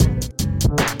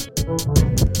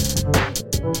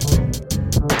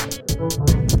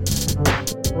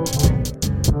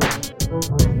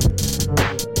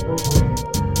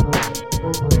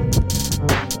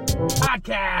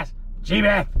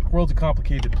baby. The world's a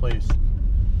complicated place.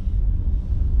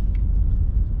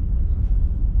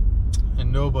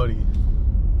 And nobody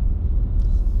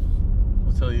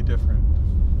will tell you different.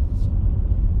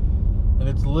 And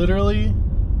it's literally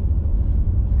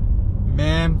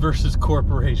man versus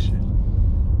corporation.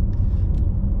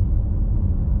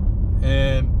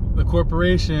 And the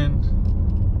corporation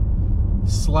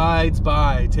slides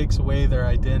by, takes away their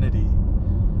identity.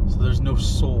 So there's no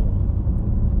soul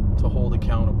to hold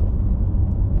accountable.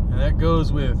 And that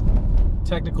goes with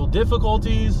technical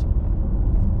difficulties.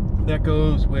 That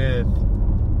goes with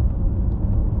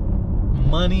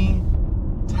money,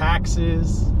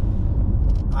 taxes,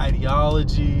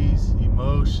 ideologies,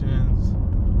 emotions.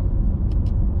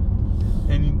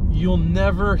 And you'll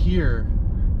never hear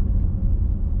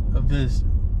of this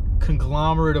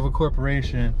conglomerate of a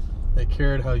corporation that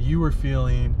cared how you were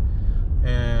feeling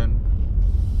and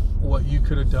what you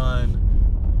could have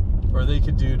done or they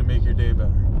could do to make your day better.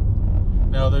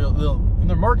 Now they'll in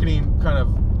their marketing kind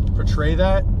of portray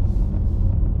that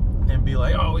and be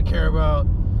like, oh, we care about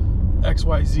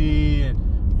XYZ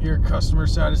and your customer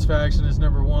satisfaction is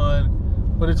number one.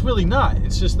 But it's really not.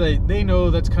 It's just that they know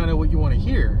that's kind of what you want to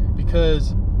hear,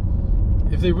 because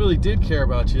if they really did care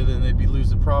about you, then they'd be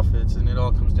losing profits, and it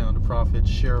all comes down to profits,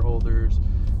 shareholders,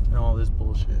 and all this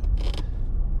bullshit.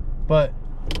 But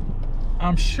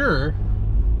I'm sure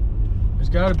there's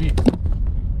got to be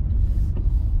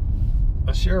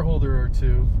a shareholder or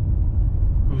two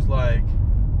who's like,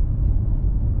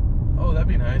 oh, that'd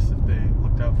be nice if they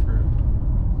looked out for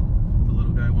the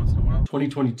little guy once in a while.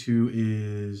 2022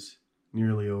 is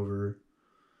nearly over,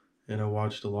 and I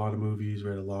watched a lot of movies,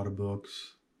 read a lot of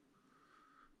books.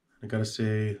 I gotta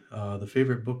say, the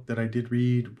favorite book that I did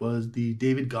read was the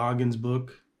David Goggins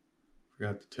book.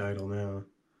 Forgot the title now,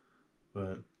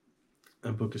 but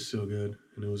that book is so good,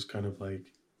 and it was kind of like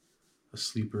a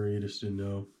sleeper. You just didn't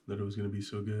know that it was going to be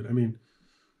so good. I mean,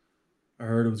 I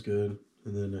heard it was good,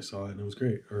 and then I saw it, and it was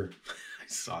great. Or, I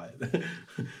saw it.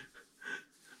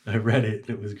 I read it, and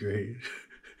it was great.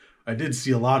 I did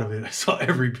see a lot of it. I saw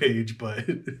every page, but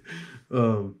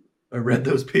I read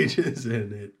those pages,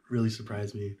 and it really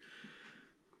surprised me.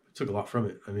 I took a lot from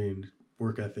it. I mean,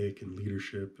 work ethic and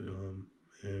leadership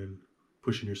and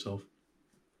pushing yourself.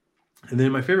 And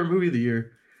then my favorite movie of the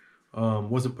year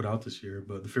wasn't put out this year,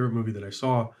 but the favorite movie that I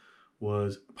saw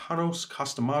was Panos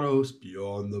Cosmatos'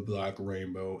 Beyond the Black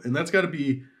Rainbow. And that's got to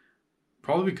be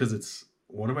probably because it's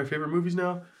one of my favorite movies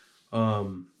now.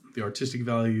 The artistic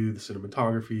value, the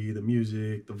cinematography, the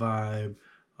music, the vibe,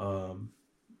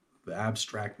 the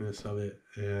abstractness of it.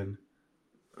 And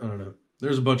I don't know.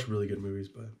 There's a bunch of really good movies,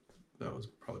 but that was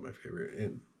probably my favorite.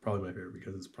 And probably my favorite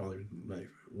because it's probably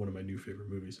one of my new favorite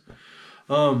movies.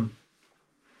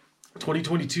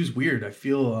 2022 is weird. I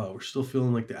feel we're still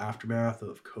feeling like the aftermath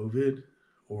of COVID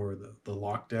or the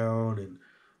lockdown and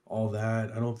all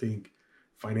that. I don't think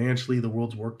financially the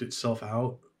world's worked itself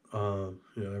out. A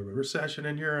recession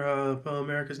in Europe,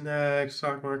 America's next,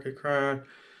 stock market crash.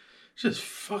 It's just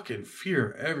fucking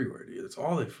fear everywhere, dude. That's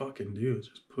all they fucking do is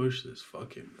just push this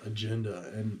fucking agenda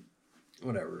and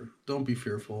whatever. Don't be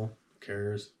fearful. Who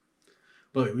cares?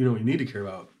 But you need to care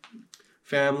about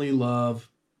family, love,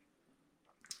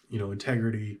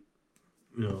 integrity,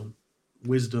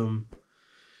 wisdom,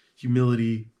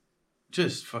 humility,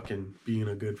 just fucking being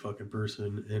a good fucking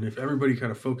person. And if everybody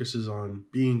kind of focuses on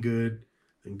being good,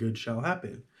 then good shall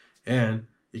happen. And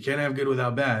you can't have good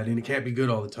without bad, and it can't be good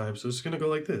all the time. So it's going to go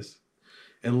like this.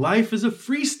 And life is a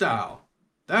freestyle.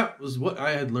 That was what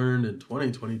I had learned in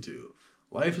 2022.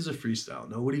 Life is a freestyle.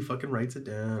 Nobody fucking writes it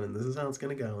down, and this is how it's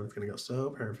going to go, and it's going to go so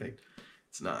perfect.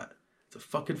 It's not. It's a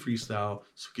fucking freestyle.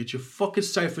 So get your fucking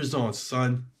ciphers on,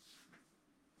 son.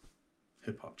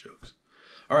 Hip-hop jokes.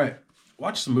 All right.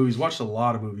 Watch some movies. Watched a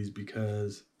lot of movies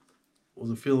because I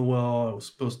wasn't feeling well. I was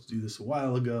supposed to do this a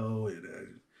while ago, and I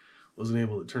wasn't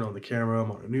able to turn on the camera.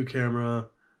 I'm on a new camera.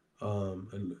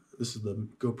 And this is the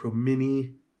GoPro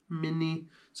Mini.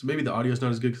 So maybe the audio is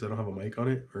not as good because I don't have a mic on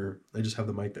it, or I just have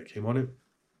the mic that came on it.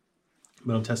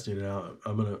 But I'm testing it out.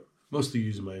 I'm going to mostly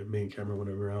use my main camera when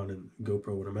I'm around and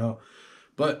GoPro when I'm out.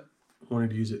 But I wanted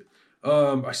to use it.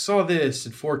 I saw this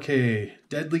in 4K.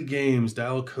 Deadly Games,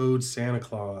 Dial Code Santa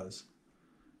Claus.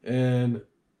 And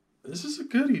this is a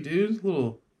goodie, dude. A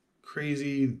little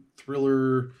crazy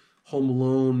thriller, Home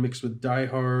Alone mixed with Die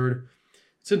Hard.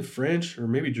 It's in French or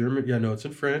maybe German. Yeah, no, it's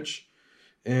in French.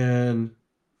 And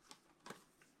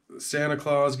Santa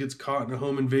Claus gets caught in a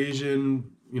home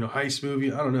invasion, heist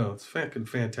movie. I don't know. It's fucking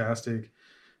fantastic.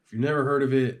 If you've never heard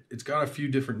of it, it's got a few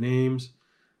different names.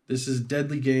 This is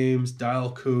Deadly Games,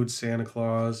 Dial Code Santa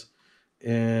Claus.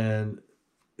 And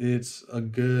It's a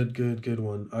good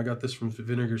one. I got this from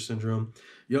Vinegar Syndrome.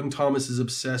 Young Thomas is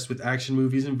obsessed with action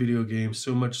movies and video games,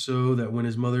 so much so that when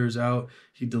his mother is out,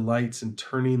 he delights in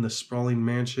turning the sprawling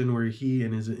mansion where he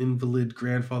and his invalid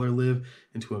grandfather live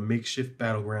into a makeshift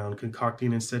battleground,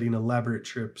 concocting and setting elaborate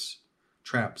traps.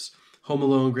 Home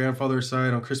alone, grandfather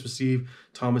aside, on Christmas Eve,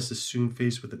 Thomas is soon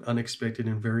faced with an unexpected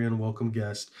and very unwelcome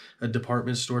guest, a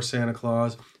department store Santa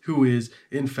Claus, who is,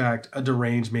 in fact, a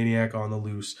deranged maniac on the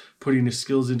loose. Putting his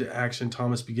skills into action,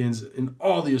 Thomas begins in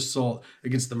all the assault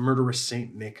against the murderous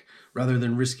Saint Nick, rather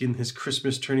than risking his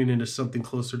Christmas turning into something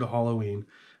closer to Halloween.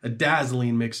 A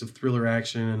dazzling mix of thriller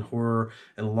action and horror,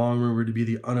 and long rumored to be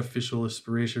the unofficial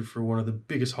inspiration for one of the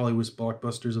biggest Hollywood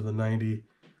blockbusters of the 90s.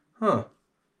 Huh.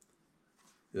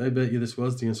 I bet you this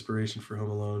was the inspiration for Home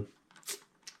Alone.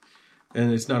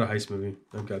 And it's not a heist movie.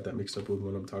 I've got that mixed up with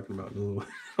what I'm talking about in a little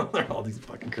bit. All these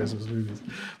fucking Christmas movies.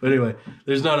 But anyway,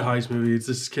 there's not a heist movie. It's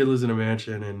this kid lives in a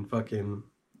mansion and fucking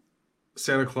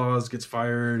Santa Claus gets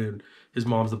fired and his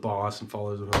mom's the boss and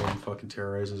follows him home and fucking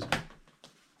terrorizes.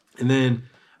 And then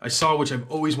I saw, which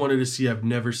I've always wanted to see, I've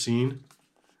never seen,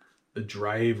 The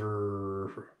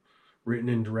Driver, written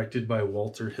and directed by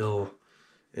Walter Hill.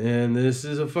 And this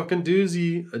is a fucking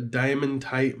doozy, a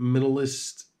diamond-tight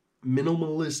minimalist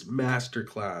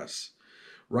masterclass.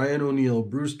 Ryan O'Neal,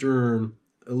 Bruce Dern,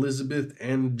 Elizabeth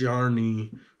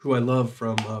Anjarni, who I love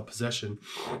from Possession.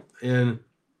 And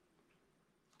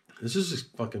this is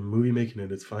just fucking movie making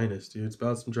at its finest, dude. It's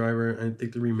about some driver. I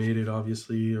think they remade it,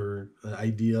 obviously, or the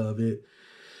idea of it.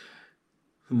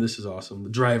 And this is awesome. The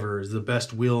driver is the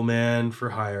best wheelman for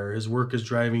hire. His work is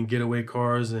driving getaway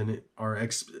cars and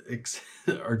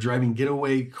driving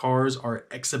getaway cars are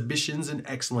exhibitions and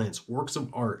excellence, works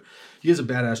of art. He is a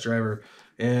badass driver,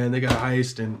 and they got a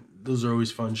heist, and those are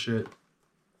always fun shit.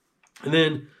 And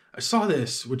then I saw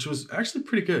this, which was actually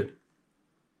pretty good.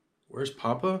 Where's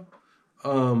Papa?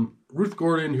 Ruth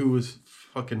Gordon, who was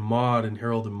fucking Maude in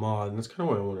Harold and Maude, and that's kind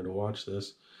of why I wanted to watch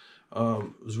this.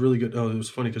 It was really good. Oh, it was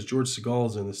funny because George Segal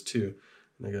is in this too.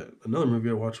 And I got another movie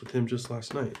I watched with him just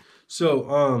last night.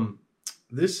 So,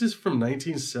 this is from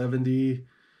 1970.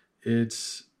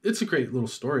 It's a great little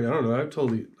story. I don't know.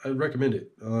 I'd recommend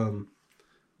it.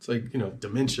 It's like,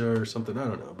 dementia or something. I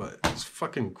don't know, but it's a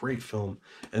fucking great film.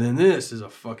 And then this is a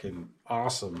fucking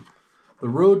awesome. The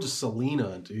Road to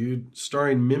Selena, dude.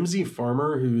 Starring Mimsy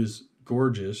Farmer, who's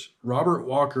gorgeous. Robert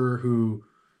Walker, who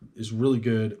is really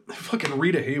good. Fucking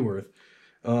Rita Hayworth,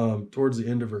 towards the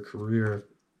end of her career.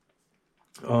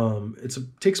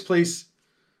 Takes place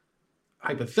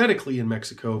hypothetically in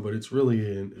Mexico, but it's really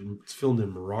it's filmed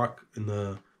in Morocco, in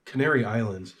the Canary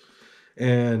Islands.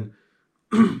 And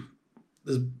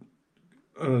there's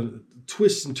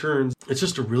twists and turns. It's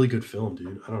just a really good film,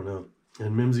 dude. I don't know.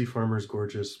 And Mimsy Farmer is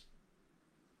gorgeous.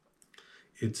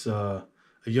 It's a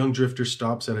young drifter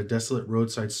stops at a desolate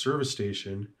roadside service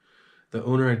station. The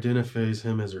owner identifies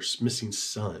him as her missing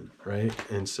son, right?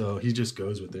 And so he just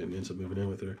goes with it and ends up moving in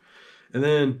with her. And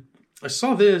then I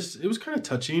saw this. It was kind of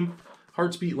touching.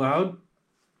 Hearts Beat Loud.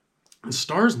 It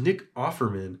stars Nick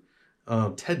Offerman.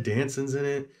 Ted Danson's in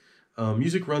it.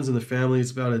 Music runs in the family.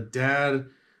 It's about a dad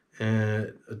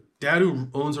who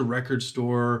owns a record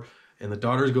store, and the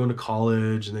daughter's going to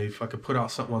college, and they fucking put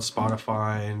out something on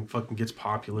Spotify and fucking gets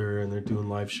popular, and they're doing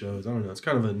live shows. I don't know. It's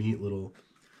kind of a neat little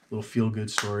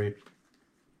feel-good story.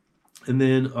 And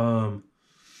then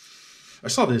I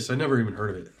saw this. I never even heard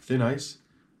of it. Thin Ice.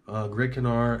 Greg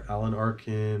Kinnear, Alan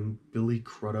Arkin, Billy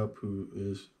Crudup, who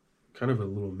is kind of a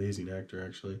little amazing actor,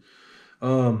 actually.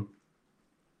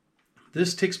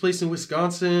 This takes place in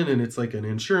Wisconsin, and it's like an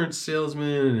insurance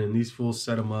salesman, and these fools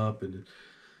set him up, and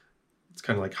it's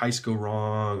kind of like Heist Go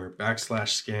Wrong or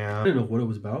 /Scam. I didn't know what it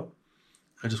was about.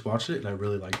 I just watched it, and I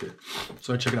really liked it.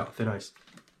 So I check it out. Thin Ice.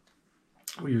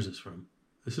 What year is this from?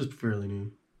 This is fairly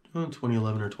new.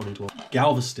 2011 or 2012.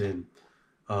 Galveston,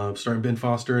 starring Ben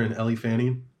Foster and Ellie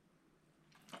Fanning.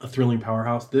 A thrilling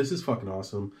powerhouse. This is fucking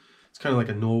awesome. It's kind of like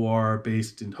a noir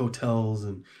based in hotels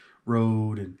and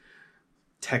road and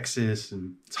Texas,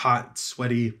 and it's hot, it's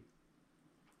sweaty.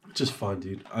 It's just fun,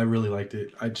 dude. I really liked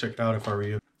it. I'd check it out if I were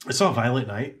you. I saw Violent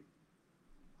Night,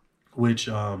 which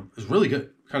is really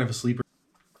good. Kind of a sleeper.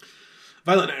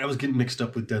 Violent Night, I was getting mixed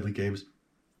up with Deadly Games.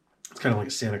 It's kind of like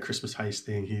a Santa Christmas heist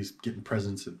thing. He's getting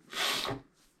presents and,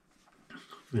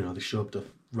 they show up to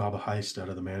rob a heist out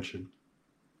of the mansion.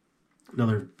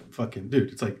 Another fucking,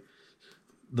 dude, it's like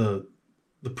the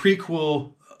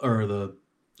prequel or the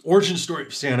origin story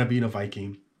of Santa being a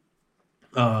Viking.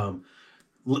 John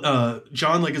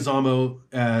Leguizamo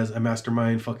as a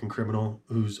mastermind fucking criminal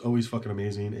who's always fucking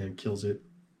amazing and kills it.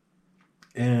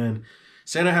 And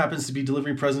Santa happens to be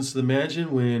delivering presents to the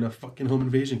mansion when a fucking home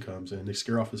invasion comes, and they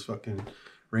scare off his fucking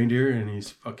reindeer, and he's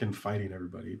fucking fighting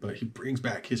everybody. But he brings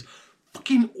back his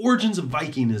fucking origins of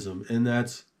Vikingism, and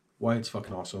that's why it's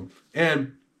fucking awesome.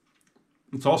 And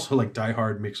it's also like Die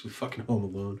Hard mixed with fucking Home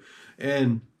Alone.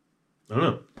 And I don't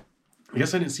know. I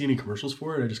guess I didn't see any commercials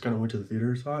for it. I just kind of went to the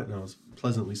theater and saw it, and I was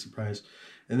pleasantly surprised.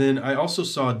 And then I also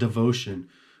saw Devotion,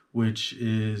 which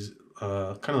is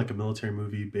kind of like a military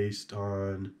movie based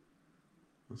on,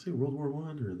 let's say, World War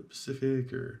I or the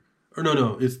Pacific, or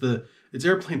no, it's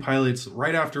airplane pilots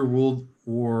right after World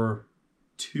War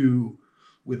II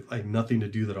with like nothing to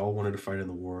do that all wanted to fight in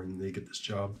the war, and they get this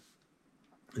job.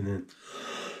 And then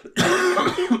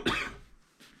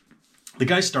the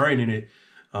guy starring in it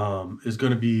is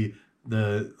going to be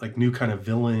the like new kind of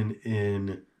villain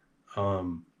in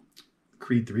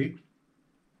Creed 3.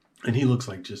 And he looks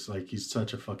like just like he's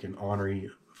such a fucking ornery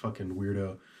fucking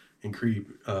weirdo in Creed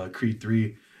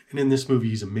 3. And in this movie,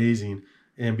 he's amazing.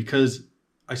 And because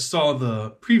I saw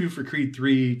the preview for Creed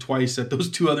 3 twice at those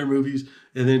two other movies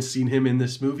and then seen him in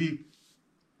this movie,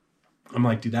 I'm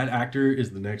like, dude, that actor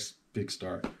is the next big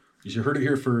star. You heard it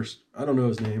here first. I don't know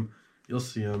his name. You'll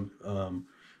see him.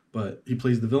 But he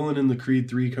plays the villain in the Creed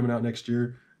 3 coming out next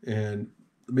year and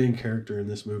the main character in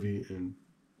this movie, and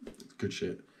it's good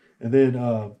shit. And then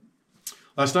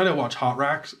last night I watched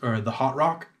The Hot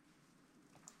Rock.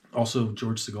 Also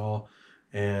George Segal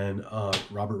and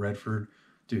Robert Redford.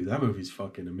 Dude, that movie's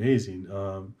fucking amazing.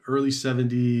 Early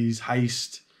 70s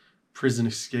heist, prison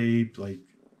escape. Like,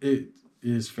 it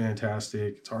is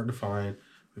fantastic. It's hard to find.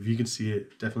 If you can see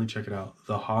it, definitely check it out.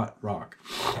 The Hot Rock.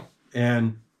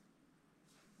 And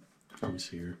let me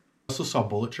see here. I also saw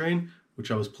Bullet Train,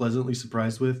 which I was pleasantly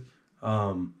surprised with.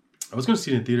 I was going to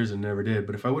see it in theaters and never did,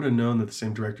 but if I would have known that the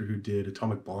same director who did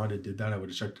Atomic Blonde did that, I would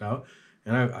have checked it out.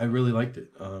 And I really liked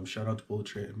it. Shout out to Bullet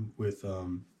Train with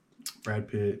Brad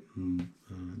Pitt and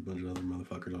a bunch of other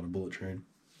motherfuckers on a bullet train.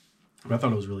 But I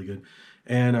thought it was really good.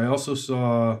 And I also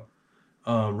saw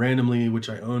randomly, which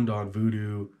I owned on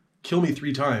Vudu, Kill Me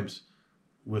 3 Times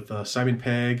with Simon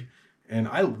Pegg. And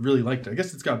I really liked it. I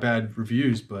guess it's got bad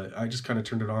reviews, but I just kind of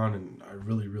turned it on and I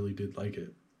really, really did like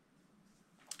it.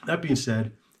 That being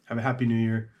said, have a happy new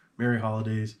year. Merry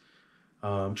holidays.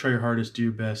 Try your hardest, do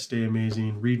your best, stay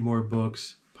amazing, read more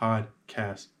books,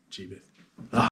 podcast, Jeebeth.